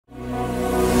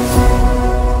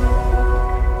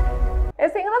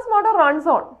runs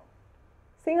on.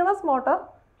 Synchronous motor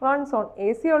runs on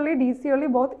AC only, DC only,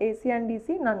 both AC and DC,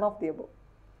 none of the above.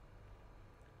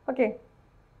 Okay.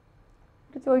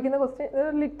 ചോദിക്കുന്ന question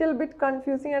little bit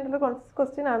confusing ആയിട്ടുള്ള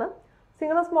question ആണ്.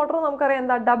 Synchronous motor നമുക്കറിയാം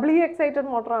എന്താ W excited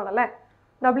motor ആണ് അല്ലേ.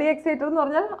 W excited എന്ന്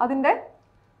പറഞ്ഞാൽ അതിൻ്റെ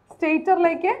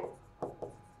സ്റ്റേറ്ററിലേക്ക്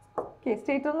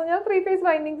സ്റ്റേറ്റർ എന്ന് പറഞ്ഞാൽ 3 phase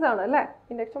വൈൻഡിങ്സ് ആണ് അല്ലേ.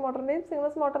 ഇൻഡക്ഷൻ മോട്ടറിൻ്റെയും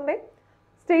സിംഗ്രണസ് മോട്ടറിൻ്റെയും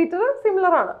സ്റ്റേറ്റർ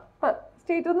സിമിലർ ആണ്.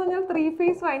 സ്റ്റേറ്റർ എന്ന് പറഞ്ഞാൽ 3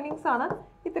 phase വൈൻഡിങ്സ് ആണ്.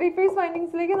 ഈ 3 phase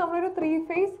വൈൻഡിങ്സിലേക്ക് നമ്മളൊരു 3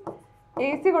 phase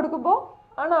AC കൊടുക്കുമ്പോൾ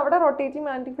ആണ് അവിടെ റൊട്ടേറ്റിംഗ്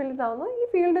മാഗ്നറ്റിക് ഫീൽഡ് ഉണ്ടാകുന്നത്. ഈ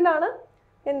ഫീൽഡിലാണ്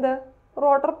എന്ത്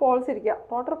റോട്ടർ പോൾസ് ഇരിക്കുക.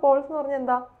 റോട്ടർ പോൾസ് എന്ന് പറഞ്ഞാൽ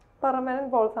എന്താ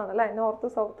പെർമനൻറ്റ് പോൾസ് ആണ് അല്ലേ. നോർത്ത്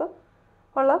സൗത്ത്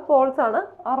ഉള്ള പോൾസ് ആണ്.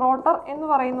 ആ റോട്ടർ എന്ന്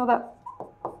പറയുന്നത്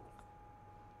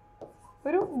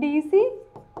ഒരു DC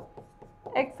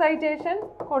എക്സൈറ്റേഷൻ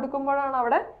കൊടുക്കുമ്പോഴാണ്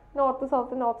അവിടെ നോർത്ത്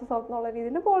സൗത്ത് എന്നുള്ള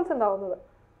രീതിയിൽ പോൾസ് ഉണ്ടാകുന്നത്.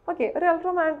 ഓക്കെ, ഒരു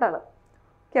ഇലക്ട്രോ മാഗ്നറ്റ് ആണ്.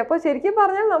 ഓക്കെ, അപ്പോൾ ശരിക്കും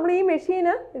പറഞ്ഞാൽ നമ്മൾ ഈ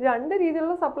മെഷീന് 2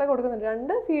 രീതിയിലുള്ള സപ്ലൈ കൊടുക്കുന്നുണ്ട്.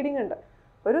 2 ഫീഡിങ് ഉണ്ട്.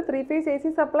 ഒരു 3 phase AC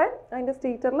സപ്ലൈ അതിൻ്റെ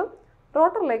സ്റ്റേറ്ററിലും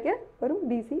റോട്ടറിലേക്ക് ഒരു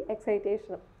DC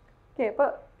എക്സൈറ്റേഷനും. ഓക്കെ, അപ്പോൾ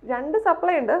 2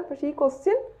 സപ്ലൈ ഉണ്ട്. പക്ഷേ ഈ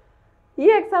ക്വസ്റ്റ്യൻ ഈ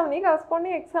എക്സാമിന് ഈ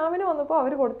കറസ്പോണ്ടിങ് എക്സാമിന് വന്നപ്പോൾ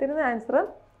അവർ കൊടുത്തിരുന്ന ആൻസർ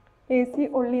AC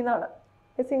only എന്നാണ്.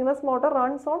 A synchronous motor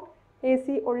runs on AC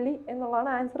only എന്നുള്ളതാണ്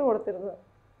ആൻസർ കൊടുത്തിരുന്നത്.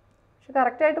 പക്ഷെ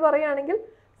കറക്റ്റായിട്ട് പറയുകയാണെങ്കിൽ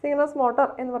സിംഗ്രണസ് മോട്ടർ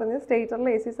എന്ന് പറയുന്നത് സ്റ്റേറ്ററിൽ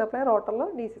AC supply, റോട്ടറിൽ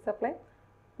DC supply,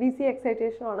 DC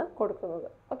എക്സൈറ്റേഷനുമാണ് കൊടുക്കുന്നത്.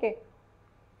 Okay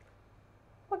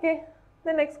okay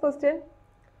the next question.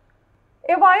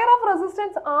 A wire of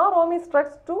resistance R ohm is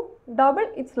stretched to double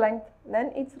its length, then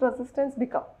its resistance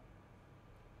become.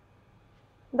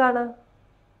 എന്താണ്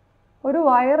ഒരു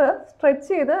വയർ സ്ട്രെച്ച്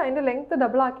ചെയ്ത് അതിൻ്റെ ലെങ്ത്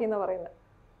ഡബിൾ ആക്കി എന്ന് പറയുന്നത്.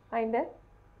 അതിൻ്റെ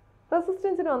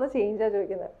റെസിസ്റ്റൻസിന് വന്ന ചേഞ്ചാണ്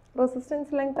ചോദിക്കുന്നത്.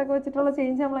 റെസിസ്റ്റൻസ് ലെങ്ത് ഒക്കെ വെച്ചിട്ടുള്ള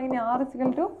ചേഞ്ച് നമ്മളങ്ങനെ R =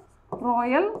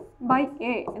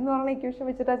 ρl/A എന്ന് പറയുന്ന ഇക്വേഷൻ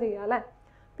വെച്ചിട്ടാണ് ചെയ്യുക അല്ലേ.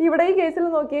 അപ്പോൾ ഇവിടെ ഈ കേസിൽ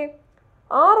നോക്കിയേ,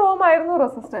 R ohm ആയിരുന്നു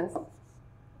റെസിസ്റ്റൻസ്.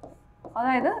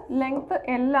 അതായത് ലെങ്ത്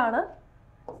L ആണ്,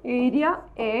 ഏരിയ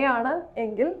A ആണ്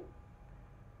എങ്കിൽ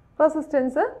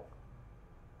റെസിസ്റ്റൻസ്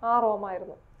R ohm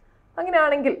ആയിരുന്നു.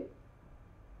 അങ്ങനെയാണെങ്കിൽ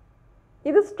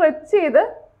ഇത് സ്ട്രെച്ച് ചെയ്ത്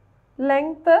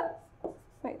ലെങ്ത്ത്,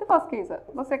 ഇത് ഫസ്റ്റ് കേസ്.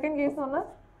 അപ്പോൾ സെക്കൻഡ് കേസ് എന്ന് പറഞ്ഞാൽ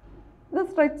ഇത്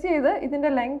സ്ട്രെച്ച് ചെയ്ത് ഇതിൻ്റെ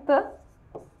ലെങ്ത്ത്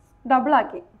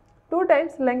ഡബിളാക്കി, 2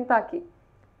 times ലെങ്ത് ആക്കി.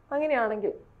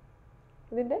 അങ്ങനെയാണെങ്കിൽ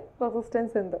ഇതിൻ്റെ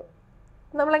റെസിസ്റ്റൻസ് എന്ത്?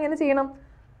 നമ്മളെങ്ങനെ ചെയ്യണം?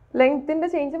 ലെങ്ത്തിൻ്റെ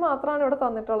ചേഞ്ച് മാത്രമാണ് ഇവിടെ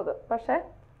തന്നിട്ടുള്ളത്. പക്ഷേ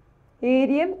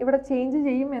ഏരിയയും ഇവിടെ ചേഞ്ച്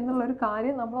ചെയ്യും എന്നുള്ളൊരു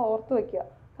കാര്യം നമ്മൾ ഓർത്ത് വയ്ക്കുക.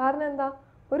 കാരണം എന്താ,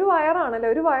 ഒരു വയറാണല്ലേ,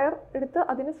 ഒരു വയർ എടുത്ത്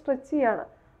അതിന് സ്ട്രെച്ച് ചെയ്യാണ്.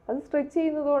 അത് സ്ട്രെച്ച്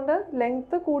ചെയ്യുന്നത് കൊണ്ട്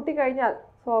ലെങ്ത്ത് കൂട്ടിക്കഴിഞ്ഞാൽ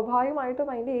സ്വാഭാവികമായിട്ടും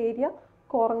അതിൻ്റെ ഏരിയ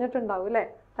കുറഞ്ഞിട്ടുണ്ടാവും അല്ലേ.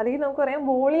 അല്ലെങ്കിൽ നമുക്കറിയാം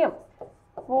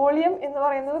വോളിയം എന്ന്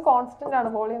പറയുന്നത് കോൺസ്റ്റൻ്റ് ആണ്.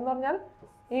 വോളിയം എന്ന് പറഞ്ഞാൽ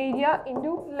ഏരിയ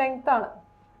ഇൻറ്റു ലെങ്ത് ആണ്.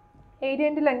 ഏരിയ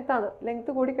ഇൻറ്റു ലെങ്ത് ആണ്.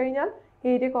 ലെങ്ത്ത് കൂടിക്കഴിഞ്ഞാൽ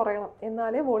ഏരിയ കുറയണം,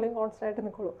 എന്നാലേ വോളിയം കോൺസ്റ്റൻ്റ് ആയിട്ട്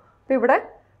നിൽക്കുള്ളൂ. അപ്പോൾ ഇവിടെ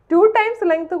 2 times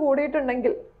ലെങ്ത്ത്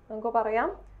കൂടിയിട്ടുണ്ടെങ്കിൽ നമുക്ക് പറയാം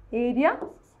ഏരിയ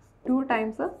 2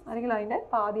 times അല്ലെങ്കിൽ അതിൻ്റെ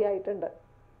പാതിയായിട്ടുണ്ട്.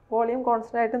 വോളിയം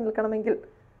കോൺസ്റ്റൻ്റ് ആയിട്ട് നിൽക്കണമെങ്കിൽ,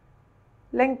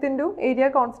 ലെങ്ത് ഇൻറ്റു ഏരിയ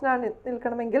കോൺസ്റ്റൻ്റ് ആണ്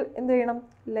നിൽക്കണമെങ്കിൽ എന്ത് ചെയ്യണം?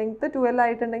 ലെങ്ത്ത് 12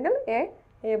 ആയിട്ടുണ്ടെങ്കിൽ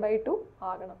A/2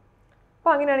 ആകണം.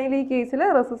 അപ്പോൾ അങ്ങനെയാണെങ്കിൽ ഈ കേസിൽ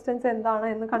റെസിസ്റ്റൻസ് എന്താണ്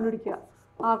എന്ന് കണ്ടുപിടിക്കുക.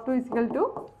 R2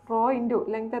 = ρ ഇൻറ്റു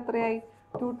ലെങ്ത് എത്രയായി?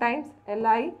 2 times L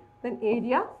ആയി. ദെൻ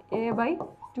ഏരിയ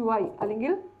A/2 ആയി.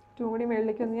 അല്ലെങ്കിൽ 2 കൂടി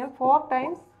മുകളിലേക്ക് വന്നു കഴിഞ്ഞാൽ 4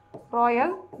 times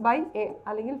ρl/A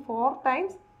അല്ലെങ്കിൽ 4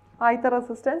 times ആദ്യത്തെ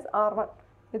റെസിസ്റ്റൻസ് R1.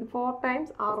 ഇത് 4 times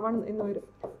R1 എന്ന് വരും.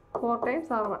 4 times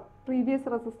R1 പ്രീവിയസ്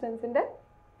റെസിസ്റ്റൻസിൻ്റെ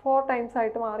 4 times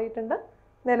ആയിട്ട് മാറിയിട്ടുണ്ട്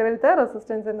നിലവിലത്തെ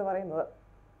റെസിസ്റ്റൻസ് എന്ന് പറയുന്നത്.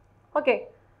 ഓക്കെ,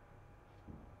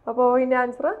 അപ്പോൾ ഇതിൻ്റെ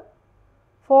ആൻസർ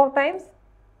 4 times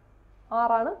R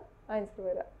ആണ് ആൻസർ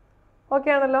വരിക. ഓക്കെ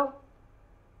ആണല്ലോ.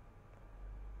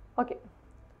 ഓക്കെ,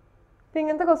 അപ്പോൾ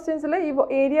ഇങ്ങനത്തെ ക്വസ്റ്റ്യൻസിൽ ഈ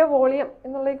ഏരിയ വോളിയം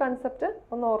എന്നുള്ള ഈ കൺസെപ്റ്റ്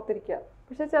ഒന്ന് ഓർത്തിരിക്കുക.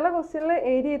 പക്ഷേ ചില ക്വസ്റ്റ്യനിൽ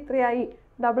ഏരിയ ഇത്രയായി,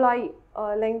 ഡബിളായി,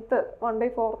 ലെങ്ത്ത്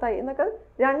 1/4 ആയി എന്നൊക്കെ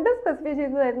 2 സ്പെസിഫൈ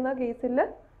ചെയ്ത് തരുന്ന കേസിൽ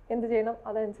എന്ത് ചെയ്യണം?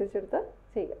 അതനുസരിച്ചെടുത്ത്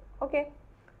ചെയ്യുക. Okay,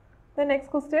 the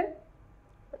next question.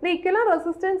 The equivalent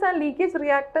resistance and leakage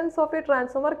reactance of a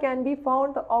transformer can be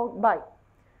found out by.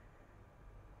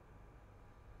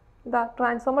 The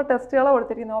transformer test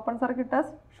കൊടുത്തിരിക്കുന്നു. Open circuit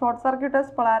test, short circuit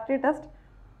test, polarity test,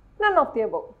 none of the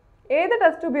above. ഏത്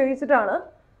test ഉപയോഗിച്ചിട്ടാണ്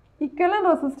equivalent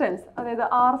resistance, അതായത്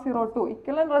R02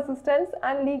 equivalent resistance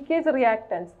and leakage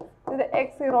reactance, ഇത്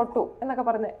X02 എന്നൊക്കെ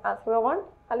പറയുന്നത്, R01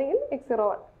 അല്ലെങ്കിൽ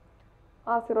X01,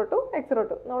 R02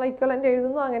 X02 നമ്മൾ equivalent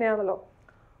എഴുതുന്നു അങ്ങനെയാണല്ലോ.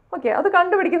 ഓക്കെ, അത്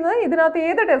കണ്ടുപിടിക്കുന്നത് ഇതിനകത്ത്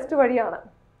ഏത് ടെസ്റ്റ് വഴിയാണ്?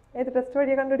 ഏത് ടെസ്റ്റ്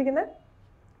വഴിയാണ് കണ്ടുപിടിക്കുന്നത്?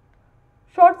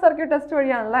 Short circuit test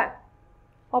വഴിയാണല്ലേ.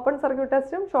 Open circuit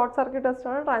ടെസ്റ്റും ഷോർട്ട് സർക്യൂട്ട്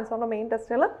ടെസ്റ്റുമാണ് ട്രാൻസ്ഫോർമർ മെയിൻ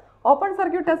ടെസ്റ്റുകൾ. ഓപ്പൺ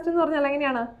സർക്യൂട്ട് ടെസ്റ്റ് എന്ന് പറഞ്ഞാൽ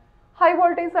എങ്ങനെയാണ്? ഹൈ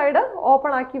വോൾട്ടേജ് സൈഡ്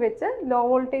ഓപ്പൺ ആക്കി വെച്ച് ലോ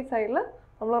വോൾട്ടേജ് സൈഡിൽ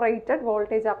നമ്മൾ റേറ്റഡ്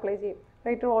വോൾട്ടേജ് അപ്ലൈ ചെയ്യും.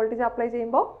 റേറ്റഡ് വോൾട്ടേജ് അപ്ലൈ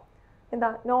ചെയ്യുമ്പോൾ എന്താ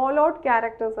നോ ലോഡ്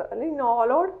ക്യാരക്ടേഴ്സ് അല്ലെങ്കിൽ നോ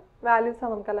ലോഡ്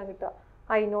വാല്യൂസാണ് നമുക്കെല്ലാം കിട്ടുക.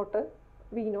 I0,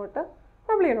 V0,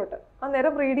 W0.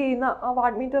 അന്നേരം റീഡ് ചെയ്യുന്ന ആ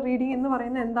വാട്ട് മീറ്റർ റീഡിങ് എന്ന്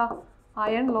പറയുന്നത് എന്താ?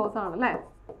 അയൺ ലോസ് ആണ് അല്ലേ?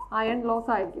 അയൺ ലോസ്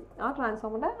ആയിരിക്കും. ആ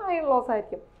ട്രാൻസ്ഫോമറിൻ്റെ അയൺ ലോസ്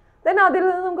ആയിരിക്കും. ദെൻ അതിൽ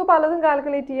നിന്ന് നമുക്ക് പലതും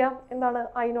കാൽക്കുലേറ്റ് ചെയ്യാം. എന്താണ്?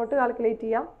 I0 കാൽക്കുലേറ്റ്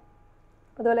ചെയ്യാം.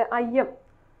 അതുപോലെ IM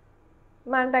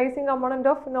magnetizing component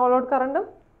of no load കറണ്ടും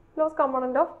loss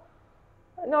component of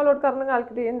no load കറണ്ടും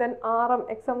കാൽക്കുലേറ്റ് ചെയ്യും. ദെൻ RM,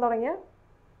 XM തുടങ്ങിയ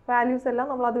വാല്യൂസ് എല്ലാം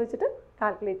നമ്മൾ അത് വെച്ചിട്ട്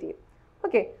കാൽക്കുലേറ്റ് ചെയ്യും.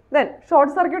 ഓക്കെ. ദെൻ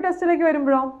ഷോർട്ട് സർക്യൂട്ട് ടെസ്റ്റിലേക്ക്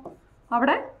വരുമ്പോഴോ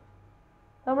അവിടെ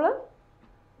നമ്മൾ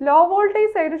ലോ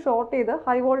വോൾട്ടേജ് സൈഡ് ഷോർട്ട് ചെയ്ത്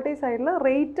ഹൈ വോൾട്ടേജ് സൈഡിൽ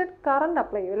റേറ്റഡ് കറണ്ട്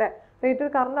അപ്ലൈ ചെയ്യും അല്ലേ? റേറ്റഡ്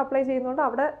കറണ്ട് അപ്ലൈ ചെയ്യുന്നതുകൊണ്ട്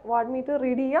അവിടെ വാട്ട് മീറ്റർ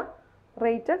റീഡ് ചെയ്യുക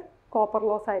റേറ്റഡ് കോപ്പർ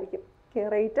ലോസ് ആയിരിക്കും. ഓക്കെ,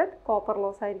 റേറ്റഡ് കോപ്പർ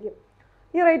ലോസ് ആയിരിക്കും.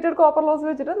 ഈ റേറ്റഡ് കോപ്പർ ലോസ്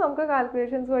വെച്ചിട്ട് നമുക്ക്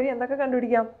കാൽക്കുലേഷൻസ് വഴി എന്തൊക്കെ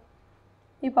കണ്ടുപിടിക്കാം?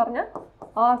 ഈ പറഞ്ഞ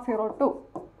R02,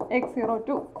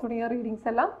 X02 തുടങ്ങിയ റീഡിങ്സ്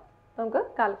എല്ലാം നമുക്ക്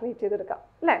കാൽക്കുലേറ്റ് ചെയ്തെടുക്കാം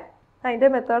അല്ലേ? അതിൻ്റെ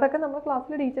മെത്തേഡൊക്കെ നമ്മൾ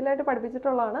ക്ലാസ്സിൽ ഡീറ്റെയിൽ ആയിട്ട്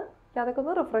പഠിപ്പിച്ചിട്ടുള്ളതാണ്. അതൊക്കെ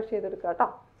ഒന്ന് റിഫ്രഷ് ചെയ്തെടുക്കുക കേട്ടോ.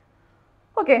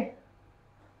 ഓക്കെ,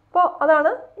 അപ്പോൾ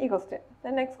അതാണ് ഈ question.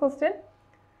 Next question,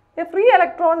 A free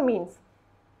electron means.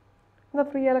 എന്താ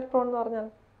ഫ്രീ ഇലക്ട്രോൺ എന്ന് പറഞ്ഞാൽ?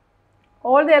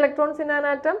 all the electrons in an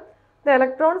atom, the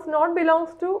electrons not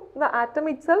belongs to the atom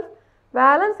itself,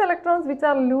 valence electrons which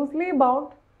are loosely bound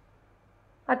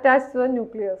attached to the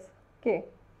nucleus. Okay,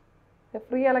 the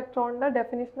free electron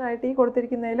definition ആയിട്ട് ഈ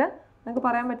കൊടുത്തിരിക്കുന്നതിൽ നമുക്ക്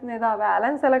പറയാൻ പറ്റുന്ന ഏതാ?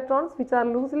 valence electrons which are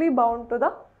loosely bound to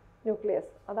the nucleus.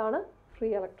 അതാണ്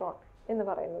free electron എന്ന്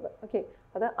പറയുന്നത്. Okay,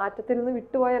 അത് ആറ്റത്തിൽ നിന്ന്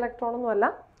വിട്ടുപോയ ഇലക്ട്രോൺ ഒന്നുമല്ല,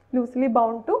 loosely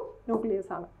bound to nucleus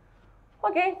ആണ്.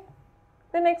 Okay,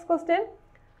 the next question,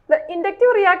 the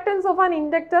inductive reactance of an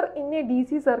inductor in a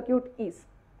DC circuit is.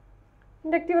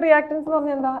 Inductive reactance എന്ന്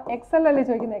പറഞ്ഞാൽ എന്താ? XL അല്ലേ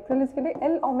ചോദിക്കുന്നത്? XL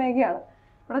L ഒമേഗയാണ്.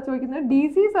 ഇവിടെ ചോദിക്കുന്നത്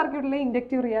DC സർക്യൂട്ടിലെ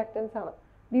ഇൻഡക്റ്റീവ് റിയാക്ടൻസ് ആണ്.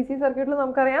 DC സർക്യൂട്ടിൽ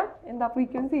നമുക്കറിയാം എന്താ?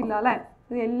 ഫ്രീക്വൻസി ഇല്ല അല്ലേ?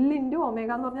 ഇത് L × ഒമേഗ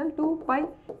എന്ന് പറഞ്ഞാൽ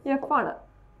 2πf ആണ്.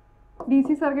 DC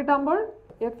സർക്യൂട്ട് ആകുമ്പോൾ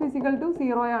F =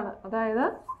 0 ആണ്. അതായത്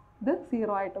ഇത്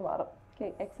 0 ആയിട്ട് മാറും. ഓക്കെ,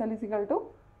 XL =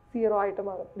 0 ആയിട്ട്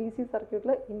മാറും. DC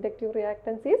സർക്യൂട്ടിൽ inductive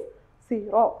reactance is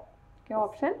 0.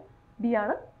 Option D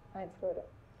ആണ് ആൻസർ വരിക.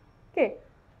 ഓക്കെ,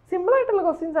 സിമ്പിൾ ആയിട്ടുള്ള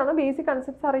ക്വസ്റ്റ്യൻസ് ആണ്. ബേസിക്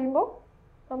കൺസെപ്റ്റ്സ് അറിയുമ്പോൾ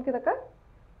നമുക്കിതൊക്കെ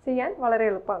ചെയ്യാൻ വളരെ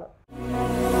എളുപ്പമാണ്.